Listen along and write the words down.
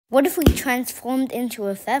What if we transformed into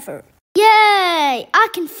a feather? Yay! I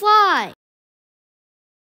can fly!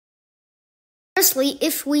 Firstly,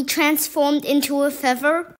 if we transformed into a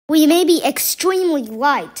feather, we may be extremely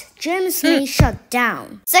light. Gyms may shut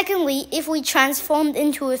down. Secondly, if we transformed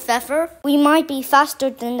into a feather, we might be faster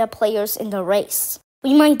than the players in the race.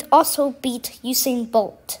 We might also beat Usain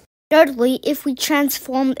Bolt. Thirdly, if we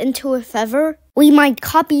transformed into a feather, we might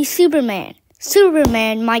copy Superman.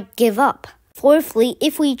 Superman might give up. Fourthly,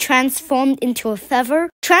 if we transformed into a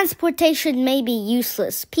feather, transportation may be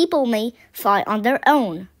useless. People may fly on their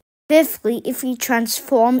own. Fifthly, if we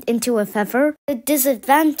transformed into a feather, the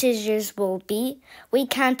disadvantages will be we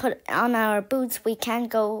can't put on our boots, we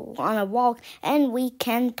can't go on a walk, and we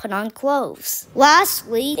can put on clothes.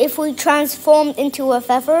 Lastly, if we transformed into a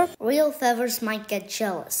feather, real feathers might get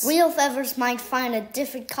jealous. Real feathers might find a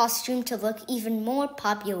different costume to look even more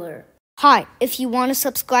popular. Hi, if you want to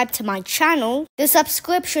subscribe to my channel, the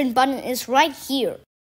subscription button is right here.